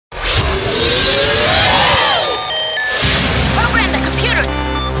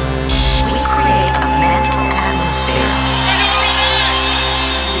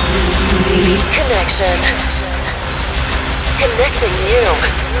Connection. Connecting you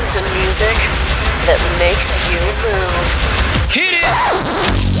to music that makes you move. Hit it!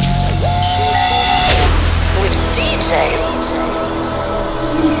 With DJ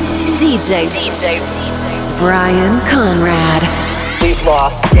Brian Conrad. We've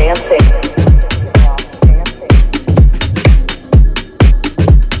lost dancing.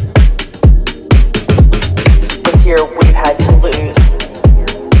 This year we've had to lose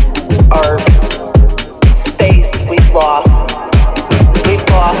our space. We've lost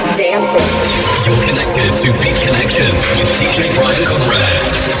dancing. You're connected to Beat Connection with DJ Brian Conrad.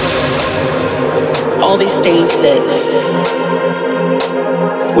 All these things that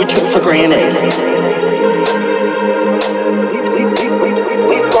we took for granted.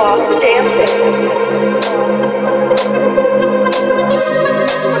 We've lost dancing.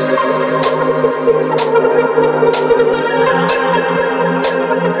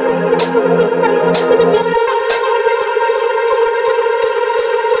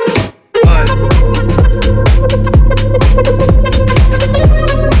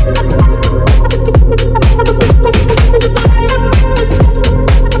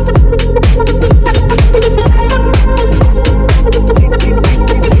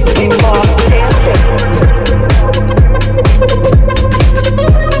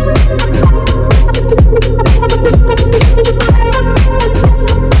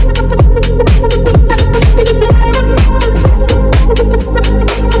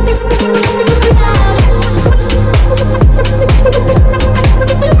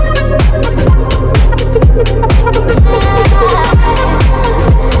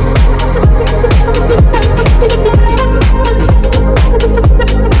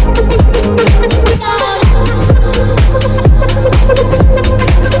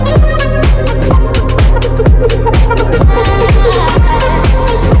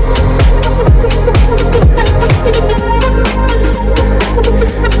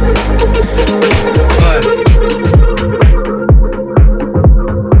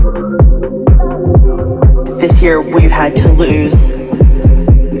 Had to lose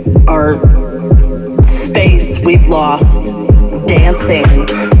our space. We've lost dancing.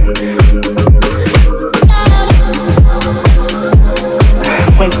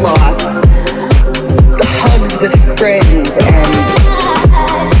 We've lost the hugs with friends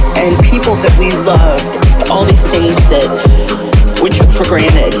and people that we loved. All these things that we took for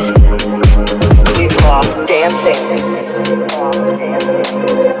granted. We've lost dancing.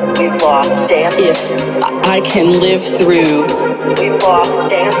 We've lost dancing. If I can live through, we've lost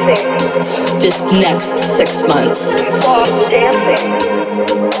dancing. This next 6 months, we've lost dancing.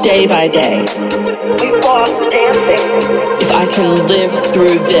 Day by day, we've lost dancing. If I can live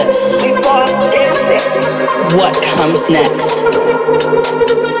through this, we've lost dancing. What comes next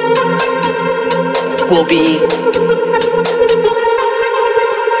will be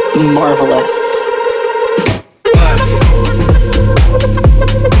marvelous.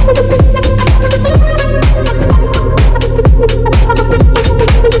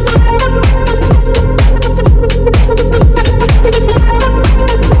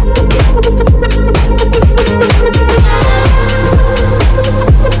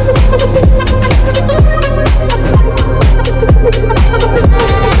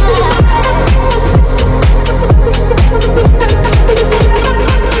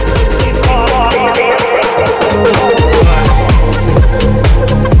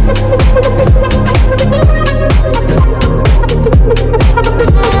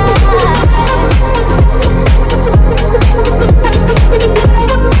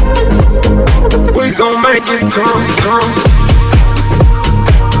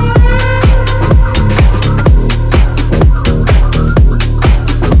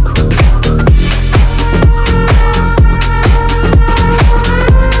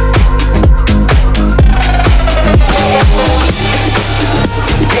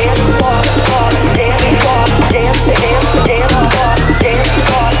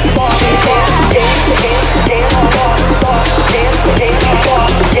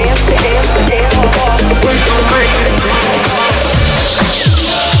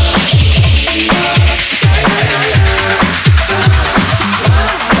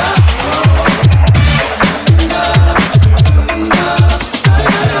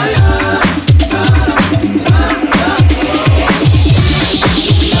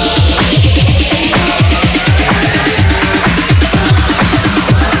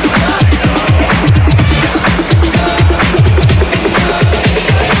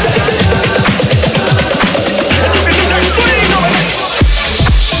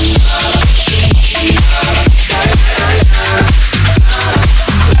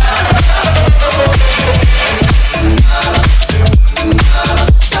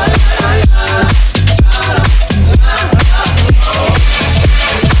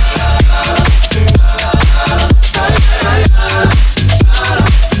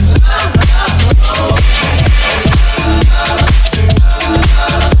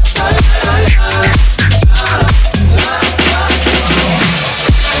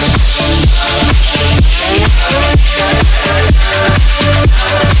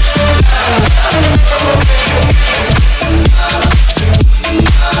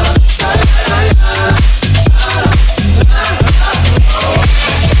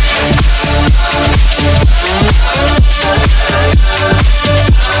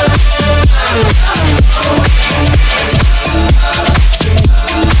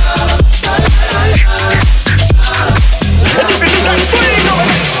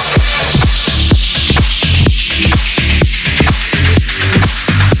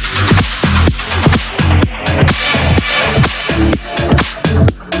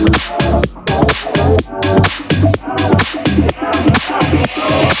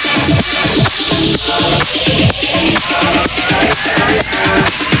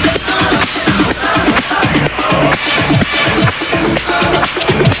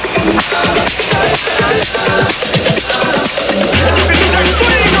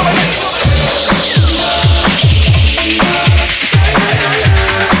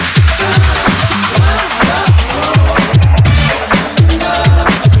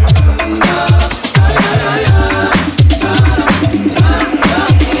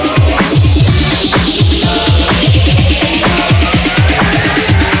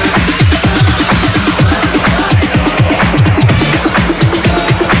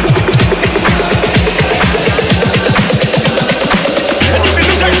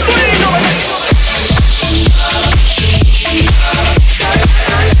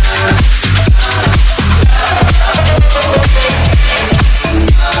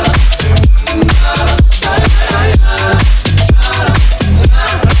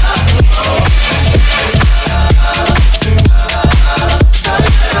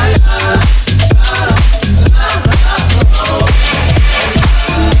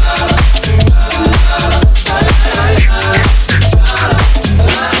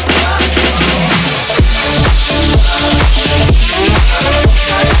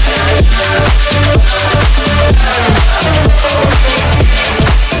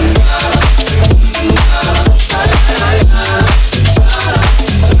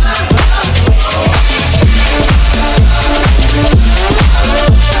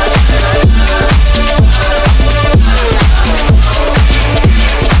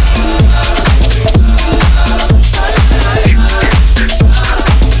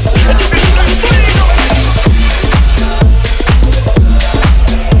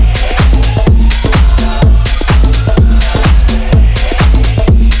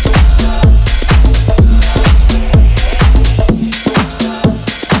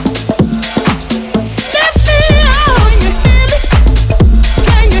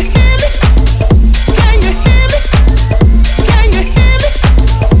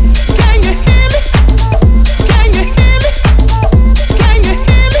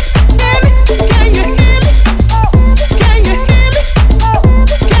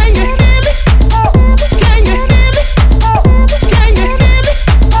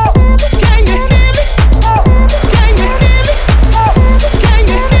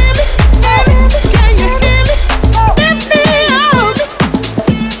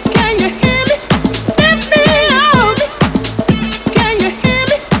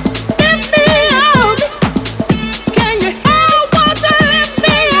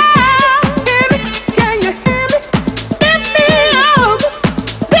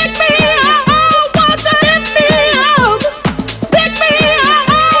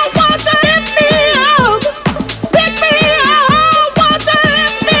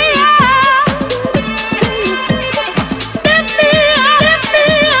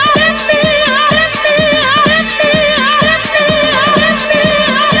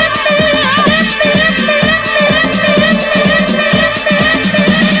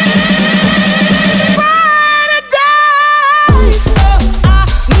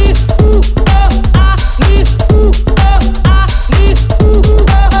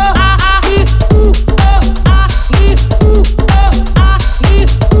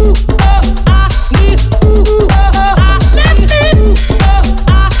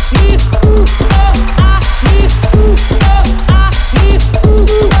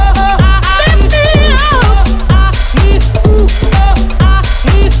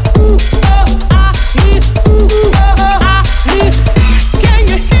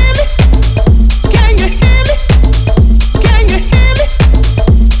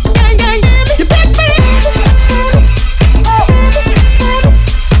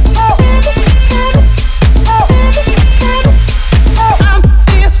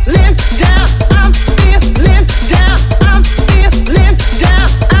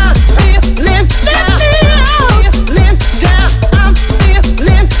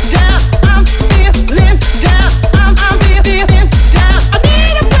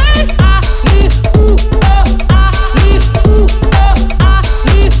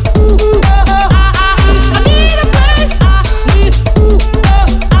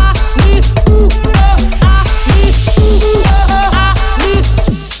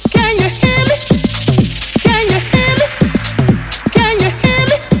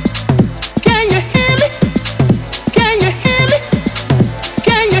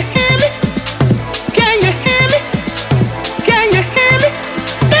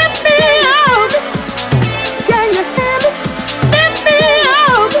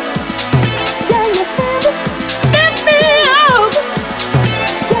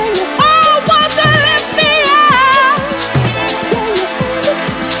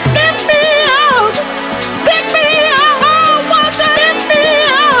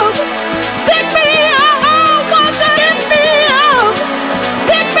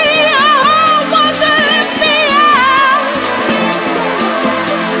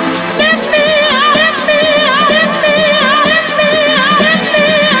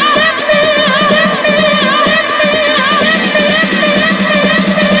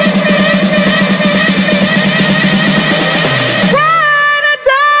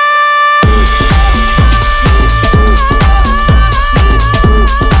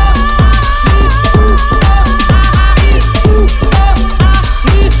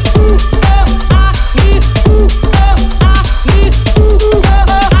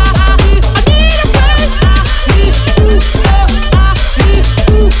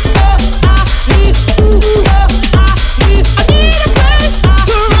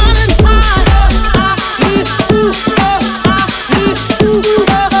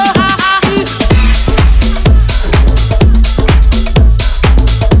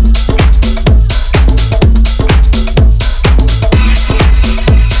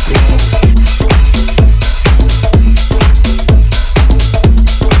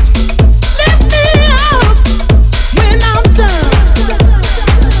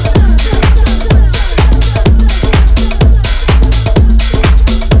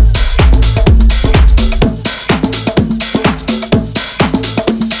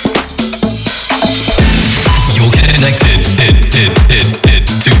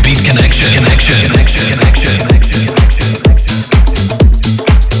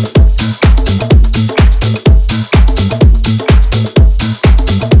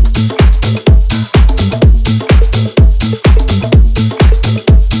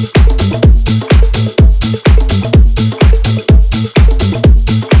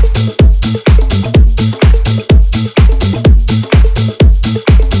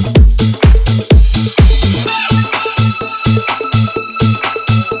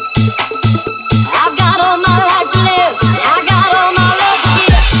 I've got all my life.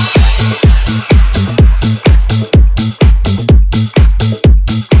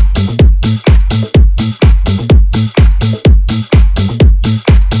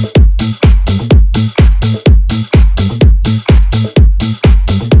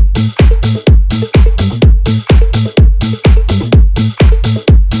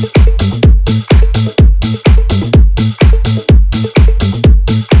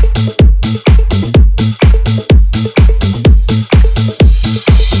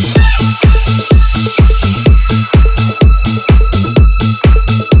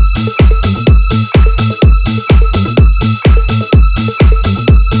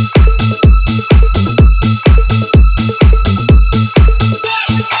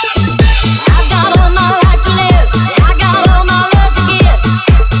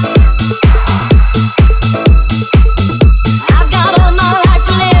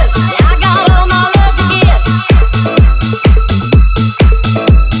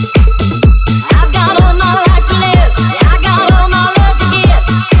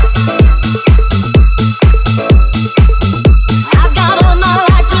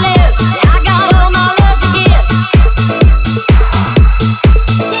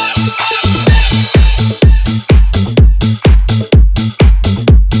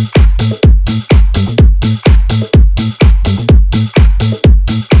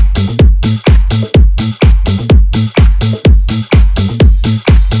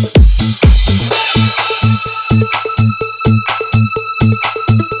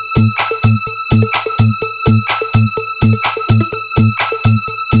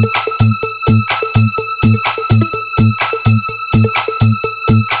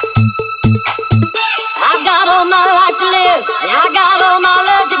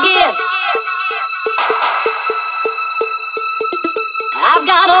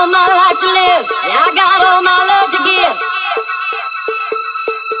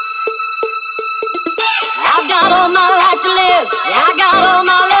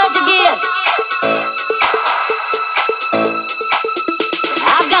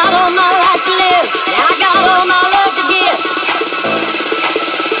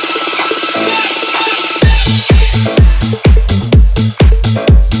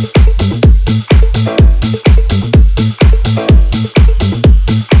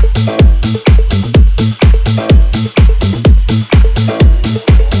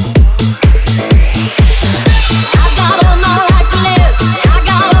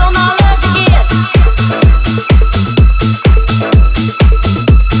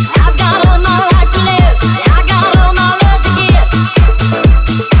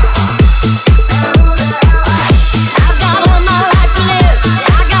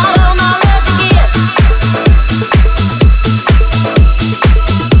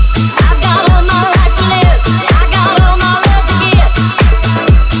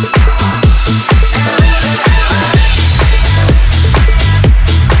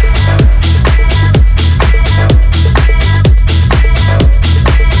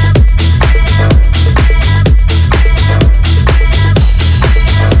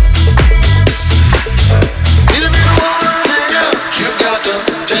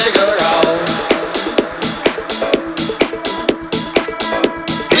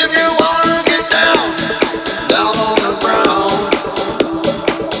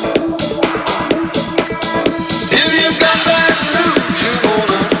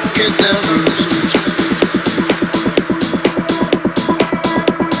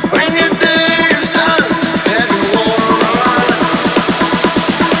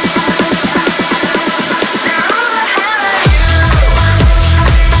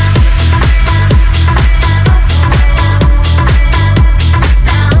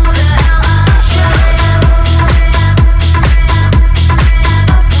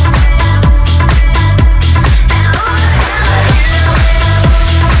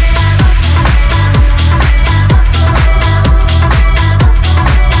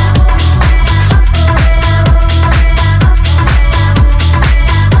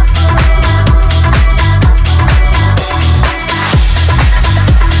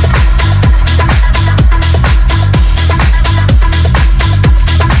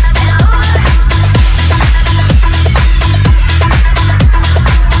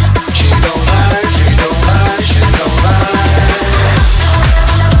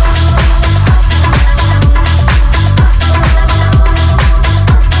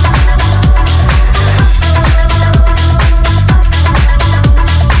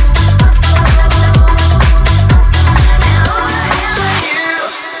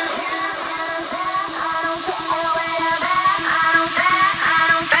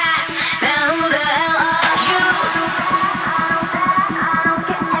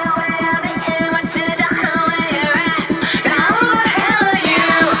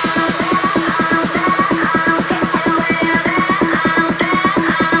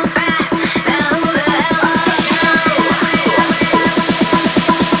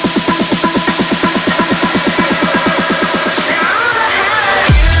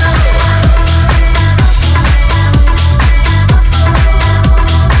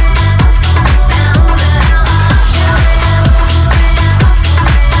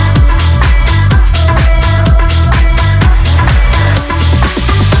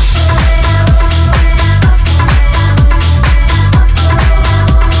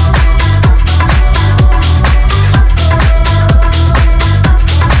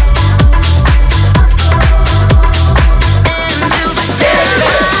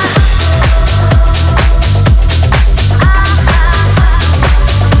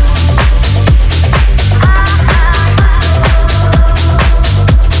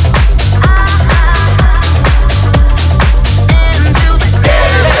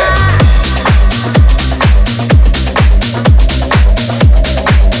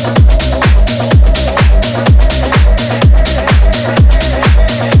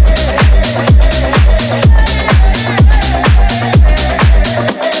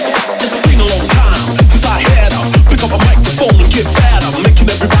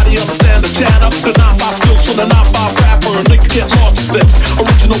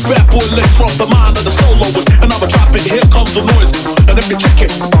 comes the noise. And if you check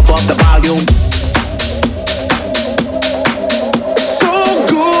it, pump up the volume. It's so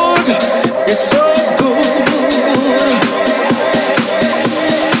good, it's so good.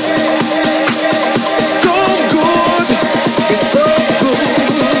 It's so good, it's so good.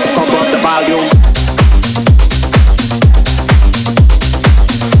 Pump up the volume.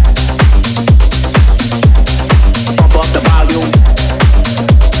 Pump up the volume.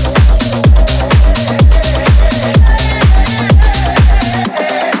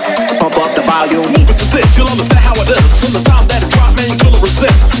 Pump up the volume. Move it to this, you'll understand how it is. From the time that it drop, man, you couldn't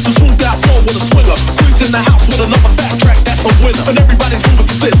resist. The smooth out flow with a swinger. Freaks in the house with another fat track, that's a winner. And everybody's moving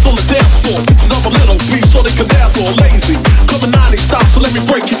to this on the dance floor. Bitches of a little piece so they can dance all lazy. Coming 90 style, so let me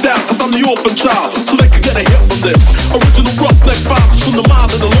break it down. Cause I'm the orphan child, so they can get a hit from this. Original roughneck vibes from the mind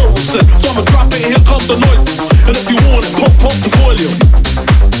and the lyrics. So I'ma drop it, here comes the noise. And if you want it, pump the volume.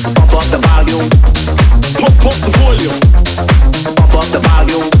 Pump up the volume. Pump the volume. Pump up the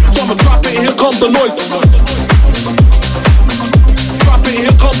volume. So I'ma drop it, here comes the noise. Drop it,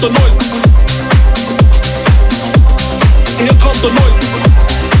 here comes the noise. Here comes the noise.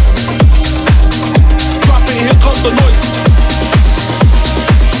 Drop it, here comes the noise.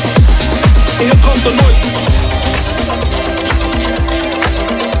 Here comes the noise.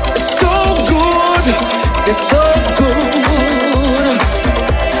 It's so good. It's so good.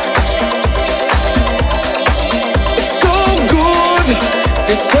 It's so good.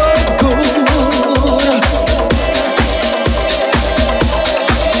 It's so good.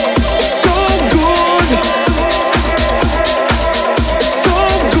 It's so good. It's so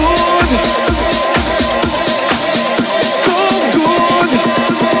good. It's so good.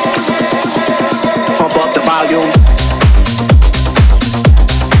 Pump up the volume.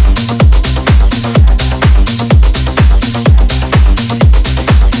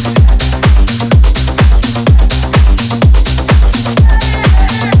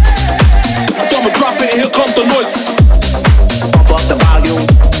 So I'ma drop it, here comes the noise. Pump up the volume.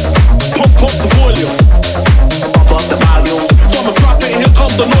 Pump the volume. Pump up the volume. So I'ma drop it, here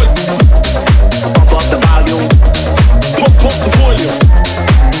comes the noise. Pump up the volume. Pump the volume.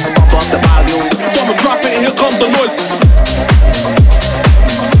 Pump up the volume. So I'ma drop it, here comes the noise.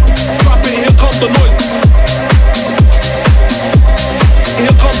 Drop it, here comes the noise.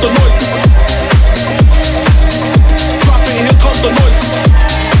 Here comes the noise. Drop it, here comes the noise.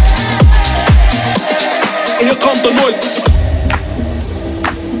 Here comes the noise.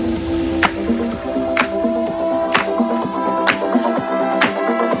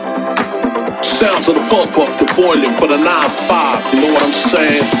 Sounds of the pump up the volume for the 9-5. You know what I'm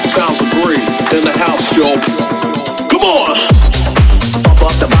saying? Sounds of great in the house, yo. Come on! Pump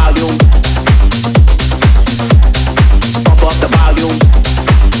up the volume. Pump up the volume.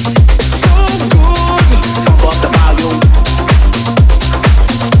 So good. Pump up the volume.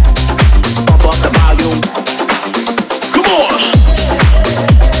 Pump up the volume. Come on!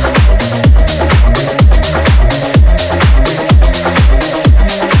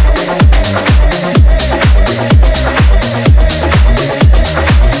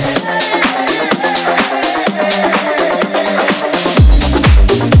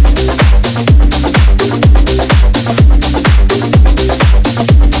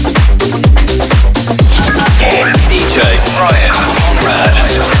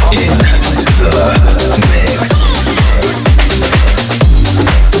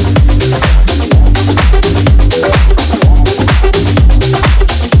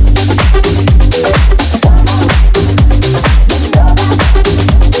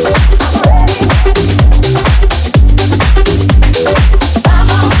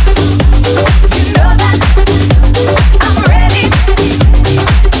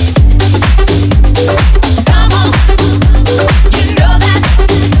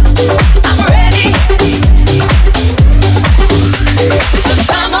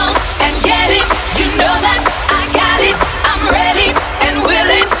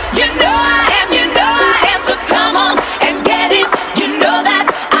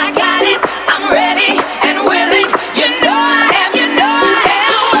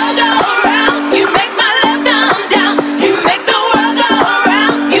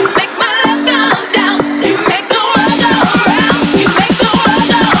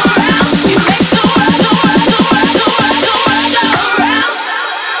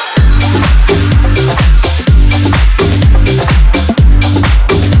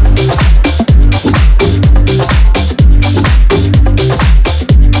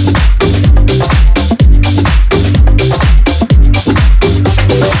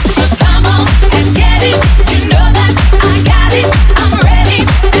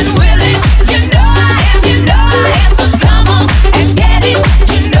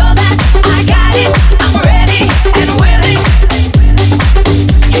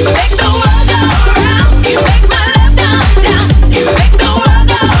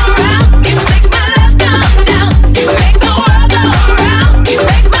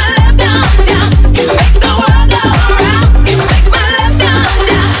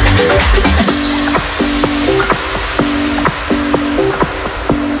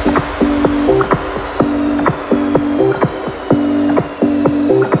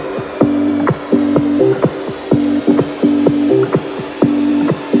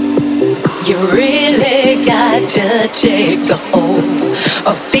 You really got to take a hold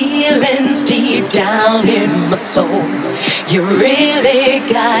of feelings deep down in my soul. You really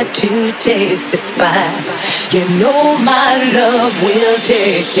got to taste this fire. You know my love will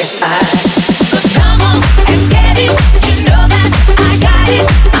take you high. So come on and get it. You know that I got it.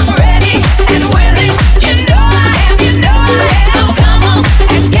 I'm ready and willing. You know I am. You know I am. So come on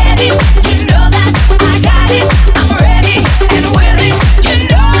and get it. You know that I got it. I'm ready and willing. You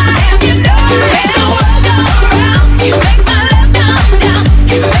know I am. You know I am. Make the world go around. You make my love come down.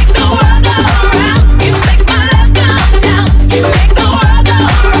 You make the world go around. You make my love come down. You make the world go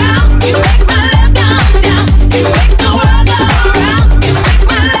around. You make my love come down. You make the world go around. You make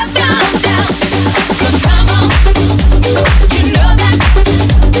my love come down.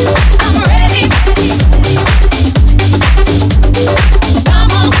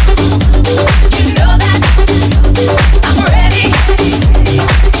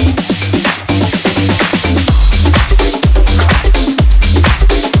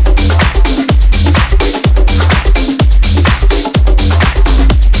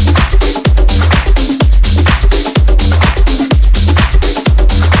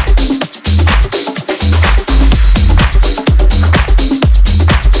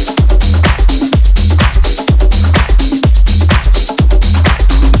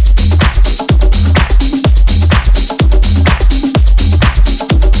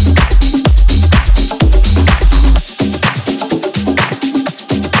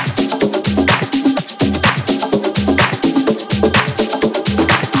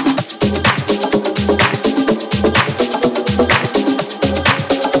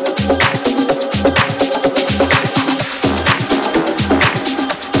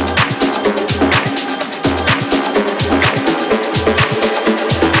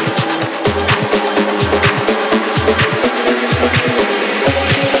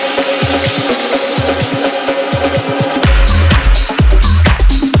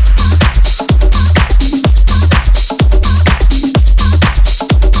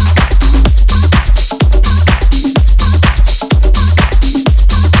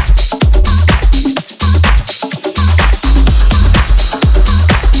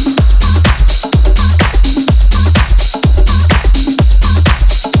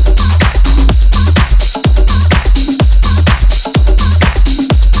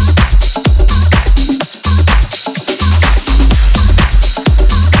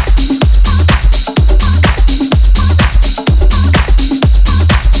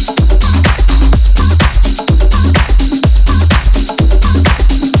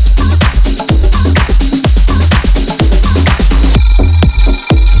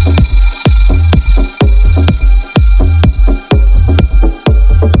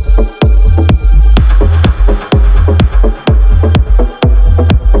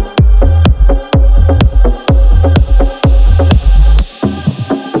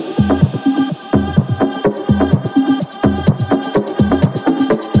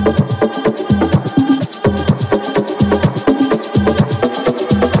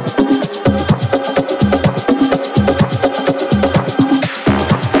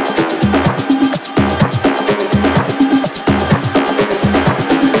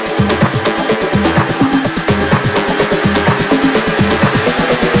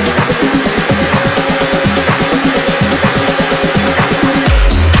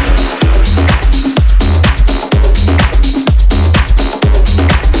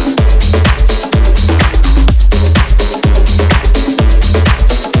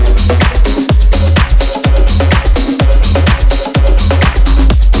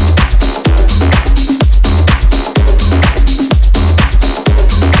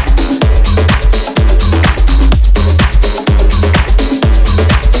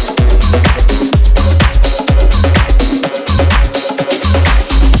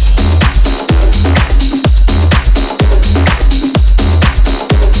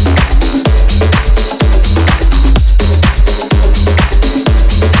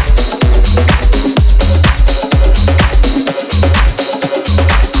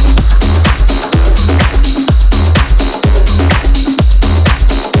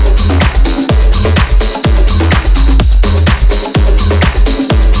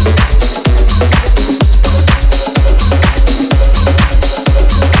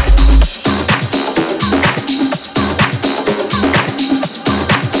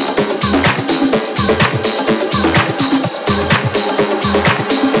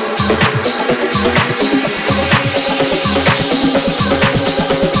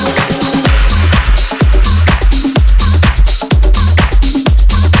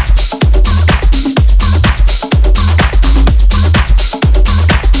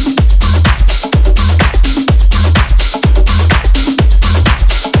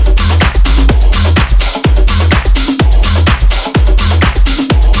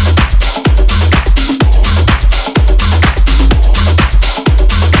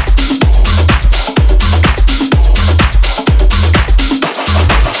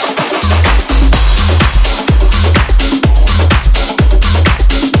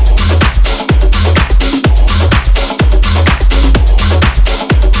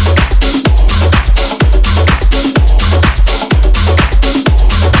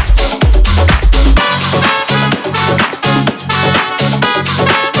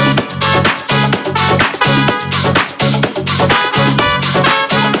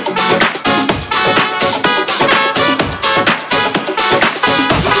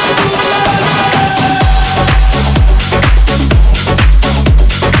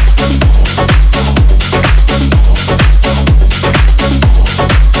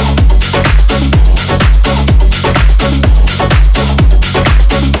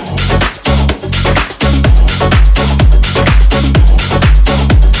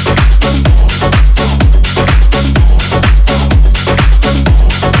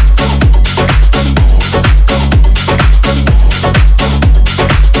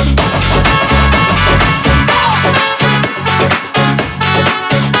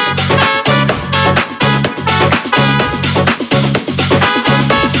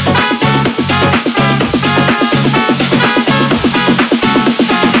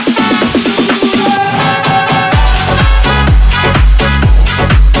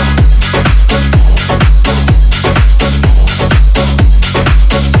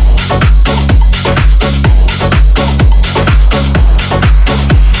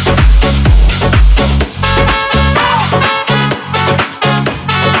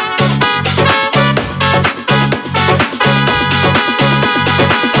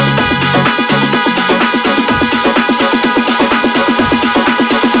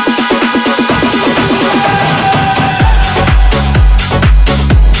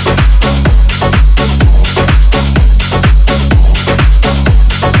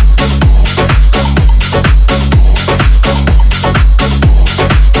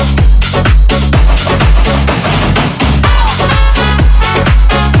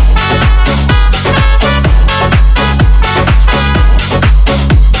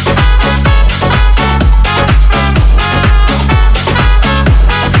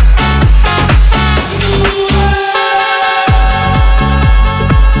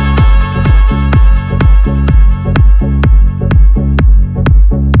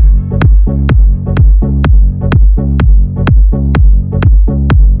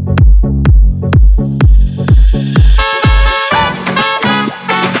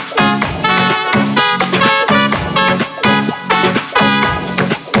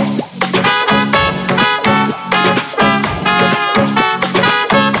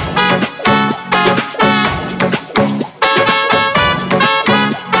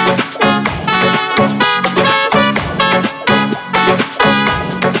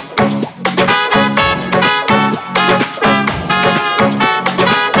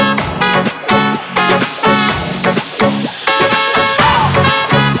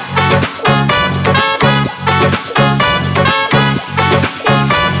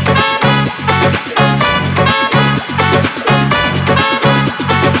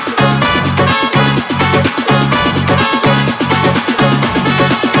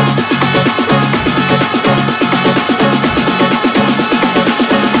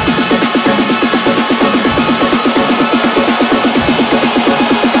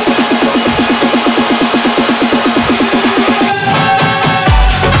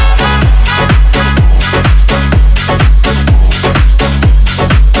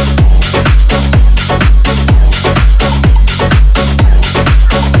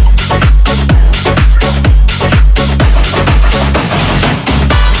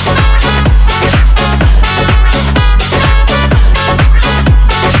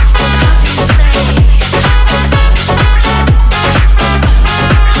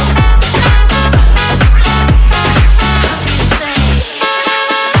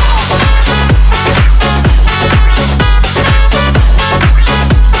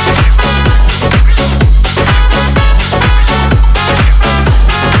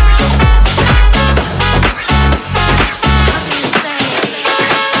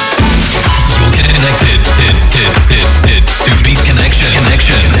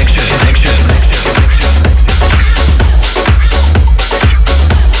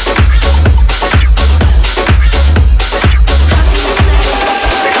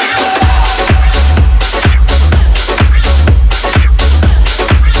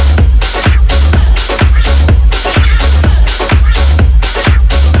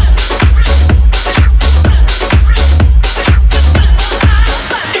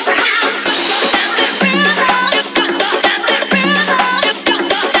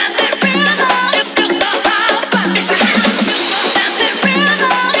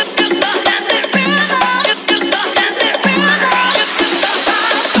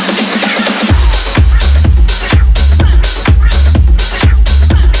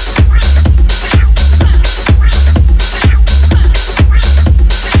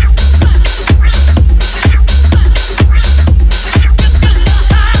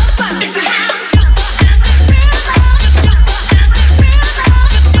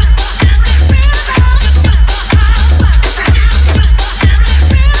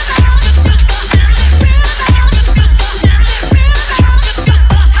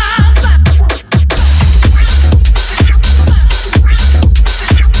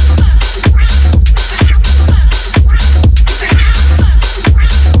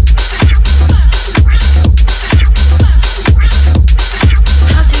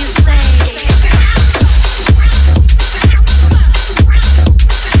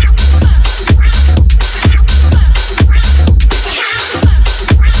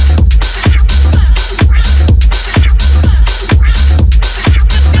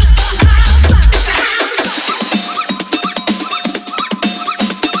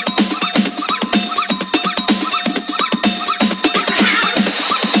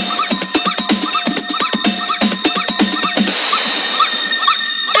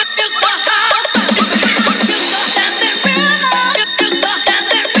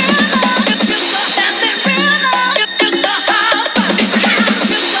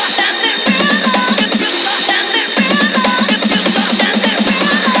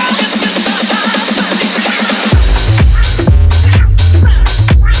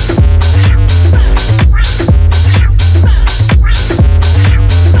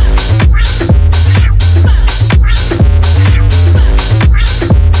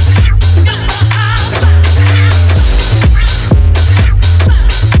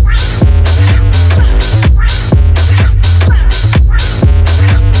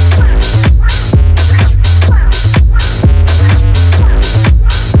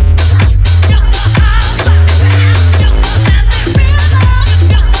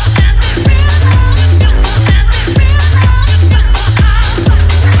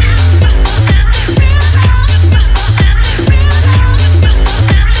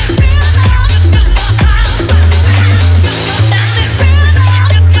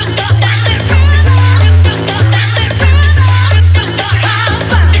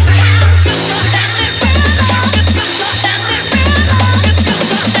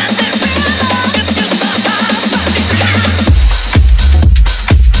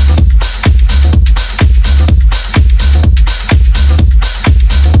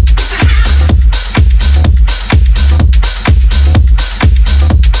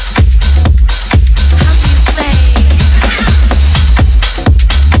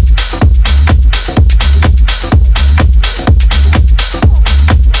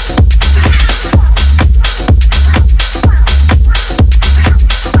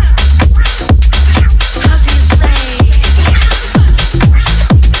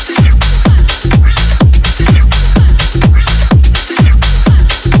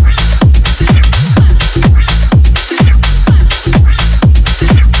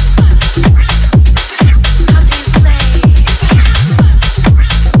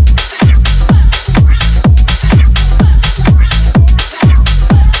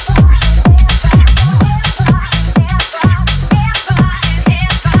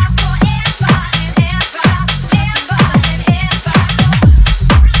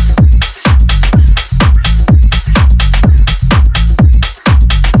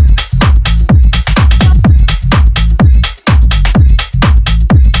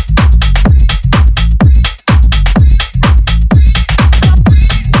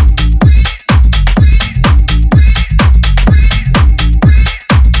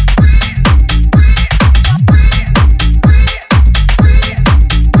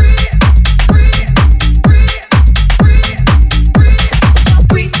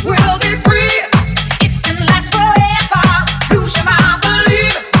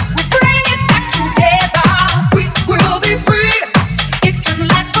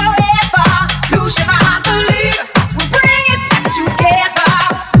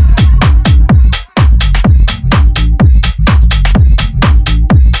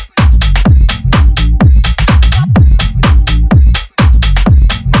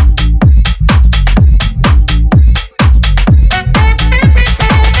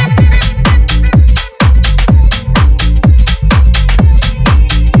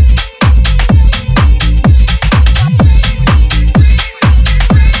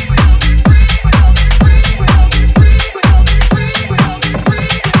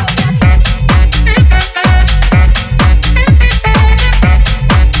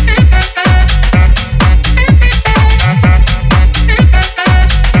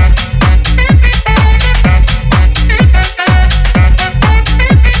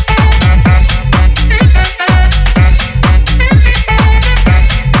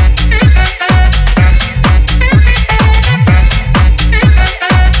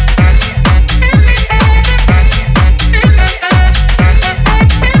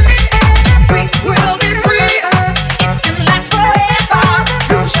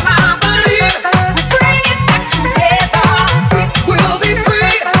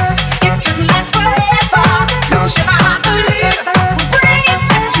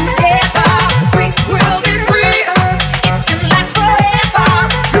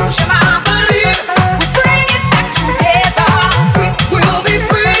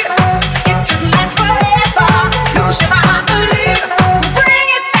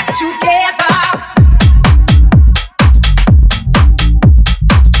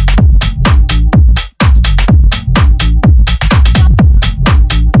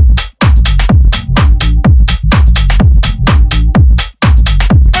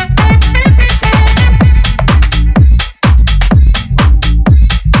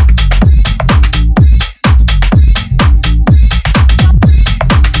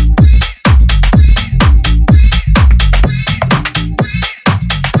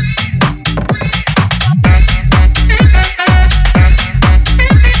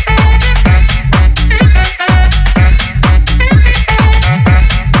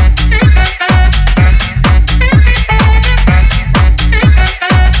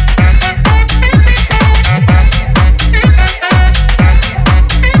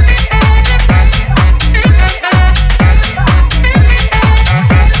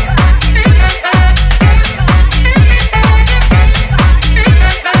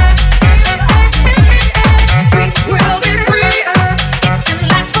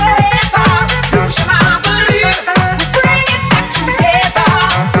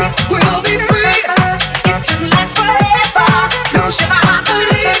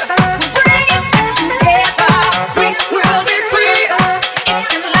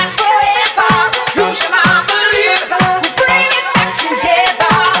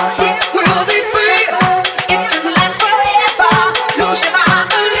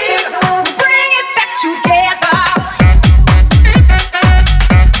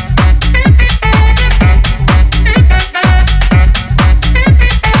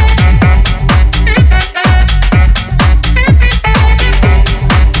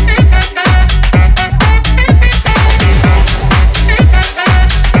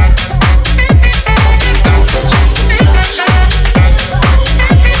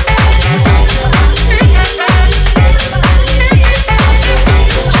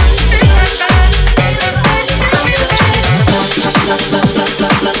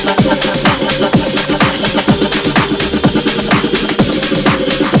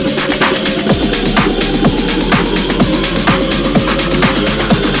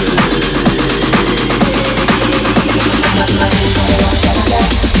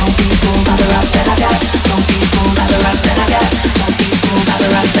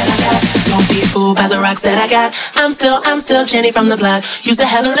 I got. I'm still Jenny from the block. Used to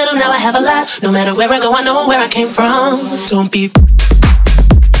have a little, now I have a lot. No matter where I go, I know where I came from. Don't be.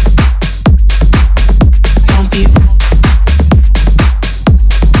 Don't be.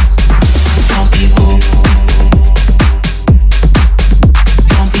 Don't be fooled.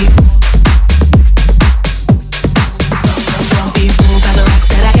 Don't be. Don't be fooled by the rocks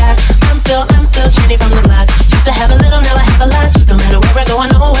that I got. I'm still Jenny from the block. Used to have a little, now I have a lot. No matter where I go, I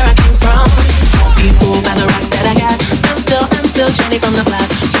know where I came from. Don't be fooled by the rocks that I got. I'm still Jenny from the block.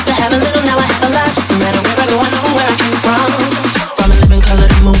 Used to have a little, now I have a lot. No matter where I go, I know where I came from. From a living color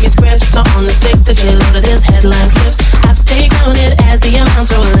to movie scripts, so on the 6 to J-Lo to this headline clips. I stay counted as the amounts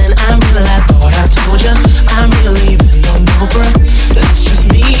rolling. I'm real, I thought I told ya. I'm real, even no bruh. That's just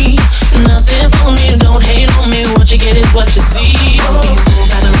me. Nothing for me, don't hate on me. What you get is what you see. Don't be fooled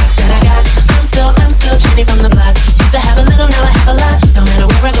by the rocks that I got. I'm still Jenny from the block. Used to have a little, now I have a lot. No matter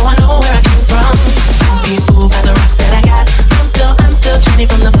where I go, I know where I came from. Don't be fooled by the rocks that I got. I'm still Jenny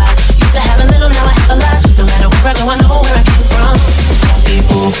from the block. Used to have a little, now I have a lot. No matter where I go, I know where I came from. Don't be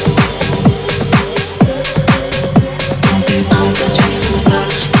fooled. Don't be fooled. I'm still Jenny from the block.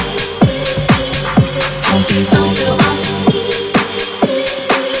 Don't be fooled.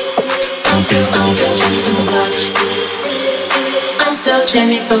 I'm still Jenny from the block. I'm still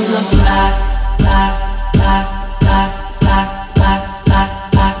Jenny from the block.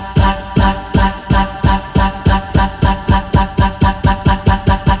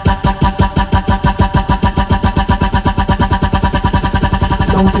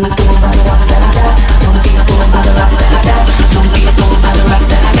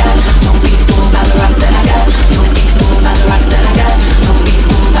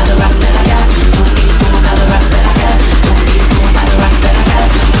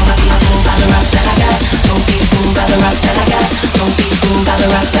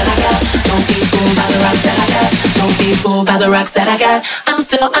 By the rocks that I got. I'm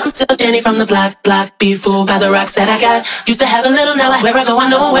still Jenny from the block. Be fooled by the rocks that I got. Used to have a little, now where I go, I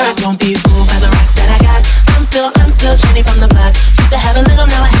know where I don't be fooled by the rocks that I got. I'm still Jenny from the block. Used to have a little,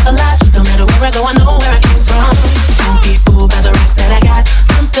 now I have a lot. No matter where I go, I know where I came from. Don't be fooled by the rocks that I got.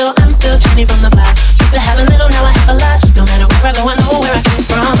 I'm still Jenny from the block. Used to have a little, now I have a lot. No matter where I go, I know where I came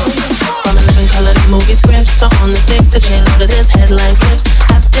from. From a living color to movie scripts, so on the 6 to J-Lo to this headline clips.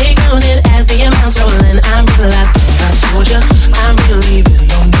 I stay counted as the amounts rolling. I'm real, I thought I told ya. I'm real, even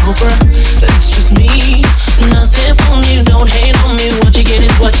no bruh. That's just me. Nothing for me, don't hate on me. What you get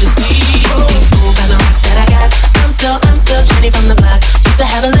is what you see. Don't be fooled by the rocks that I got. I'm still Jenny from the block. Used to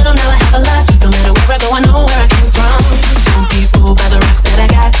have a little, now I have a lot. No matter where I go, I know where I came from. Don't be fooled by the rocks that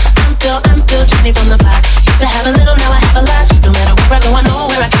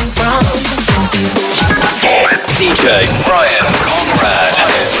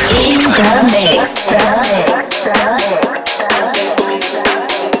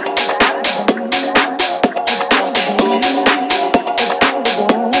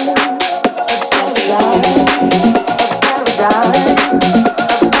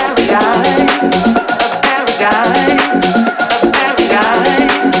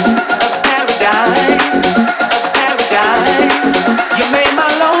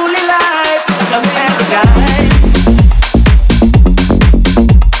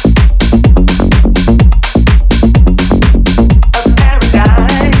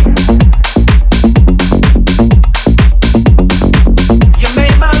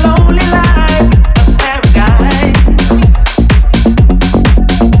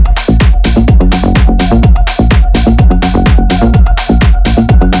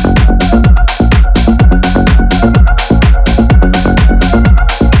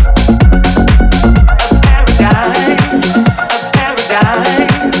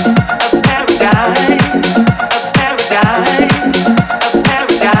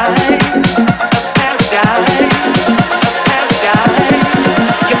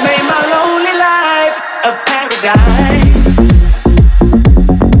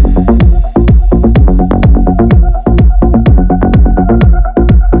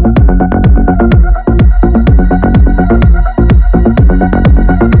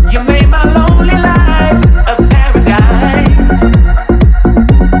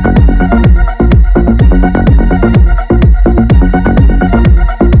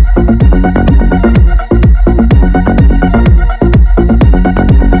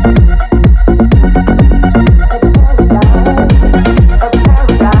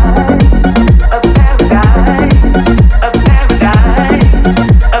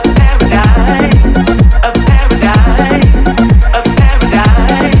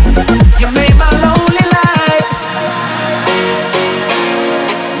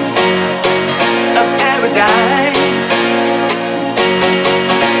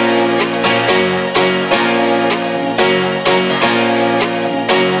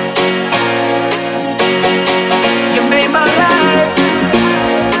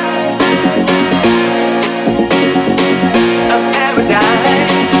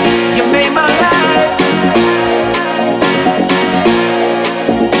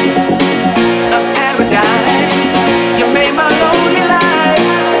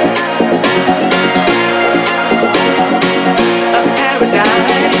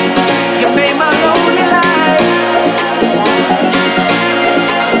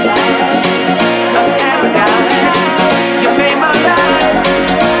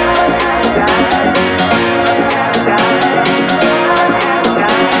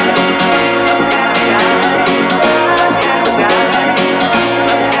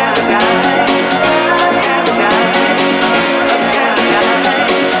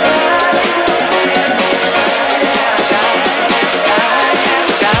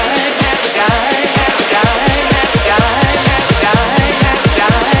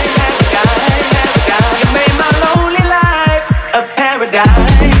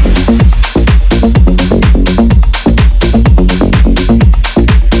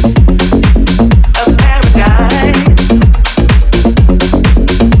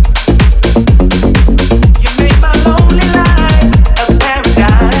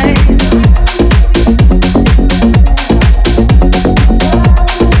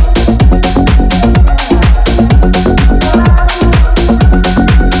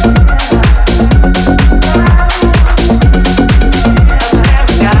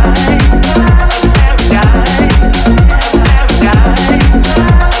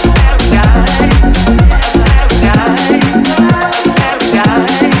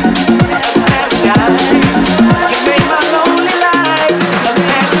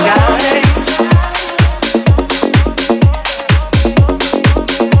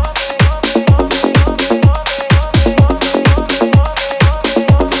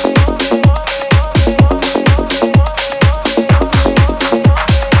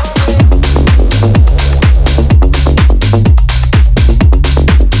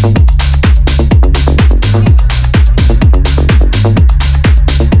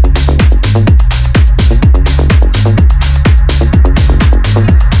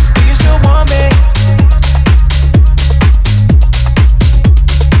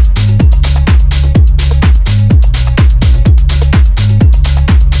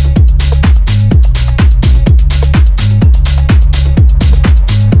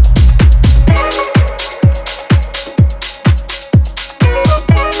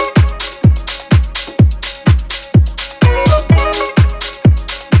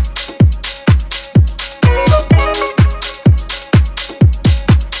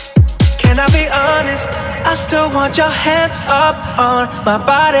want your hands up on my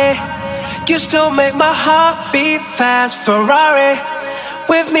body. You still make my heart beat fast. Ferrari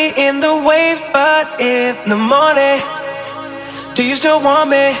with me in the wave, but in the morning. Do you still want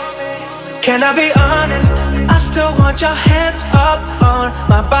me? Can I be honest? I still want your hands up on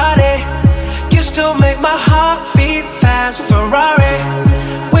my body. You still make my heart beat fast. Ferrari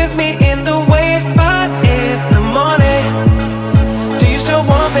with me in the wave, but in the morning. Do you still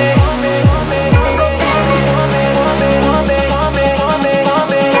want me?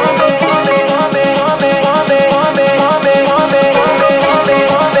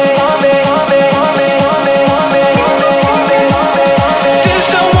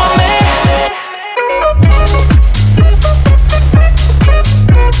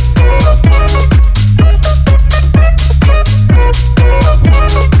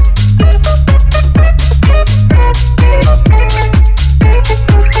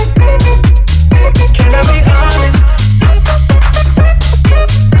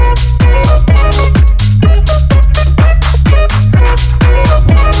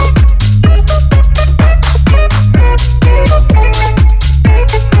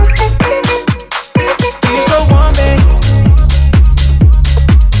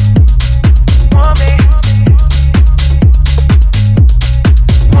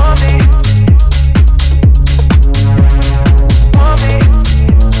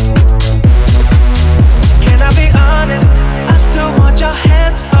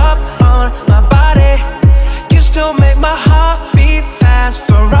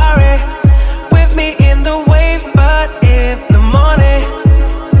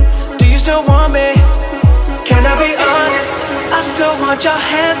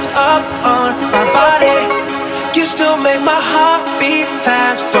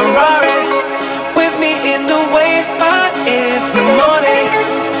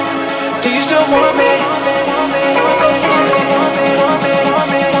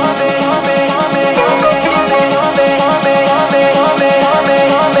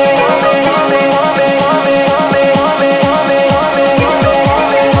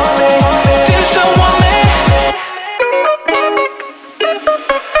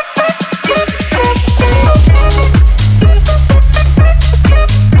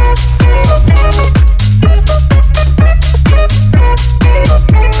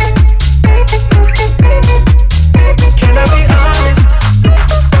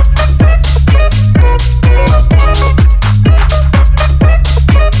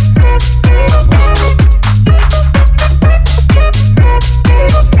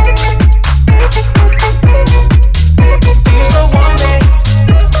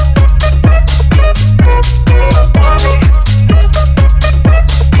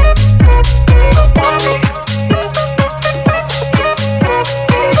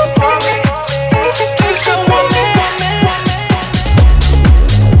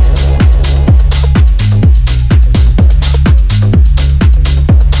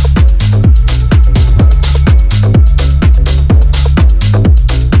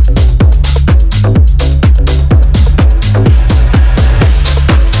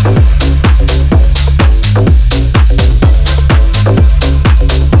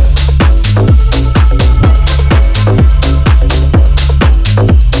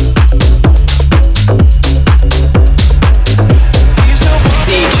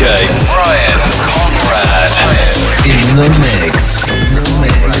 the mix.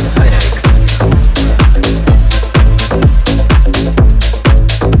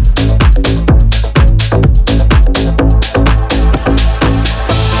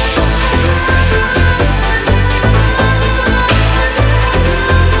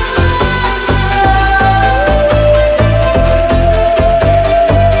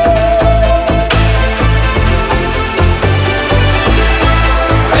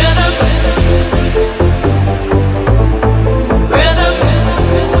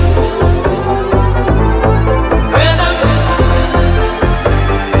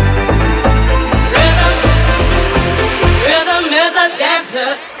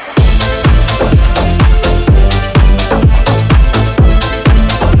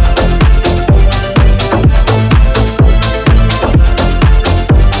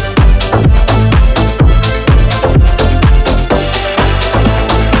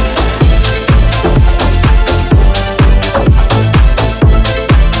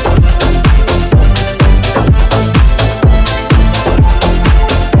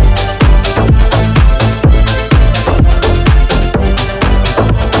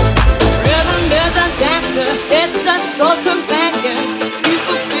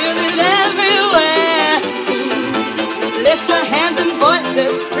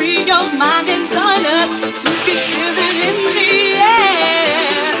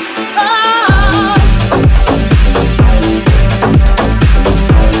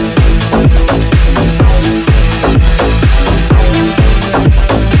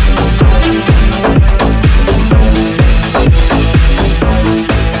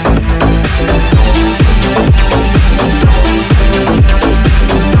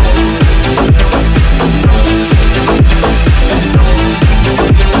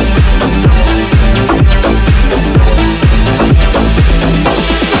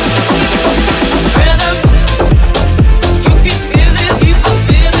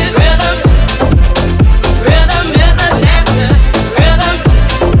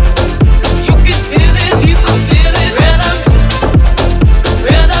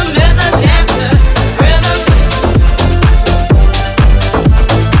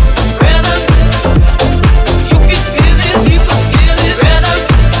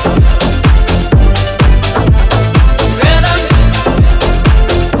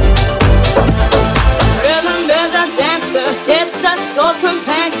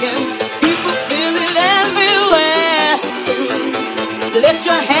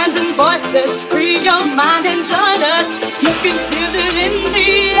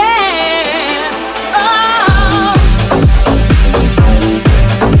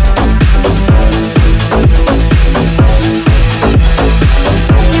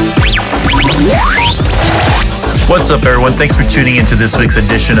 What's up, everyone? Thanks for tuning into this week's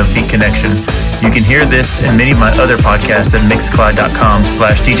edition of Beat Connection. You can hear this and many of my other podcasts at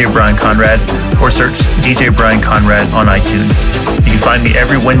mixcloud.com/DJ Brian Conrad or search DJ Brian Conrad on iTunes. You can find me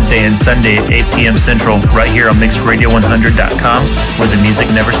every Wednesday and Sunday at 8 p.m. Central right here on mixradio100.com, where the music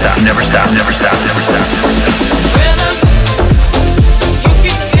never stops. Never stops. Never stops. Never stops.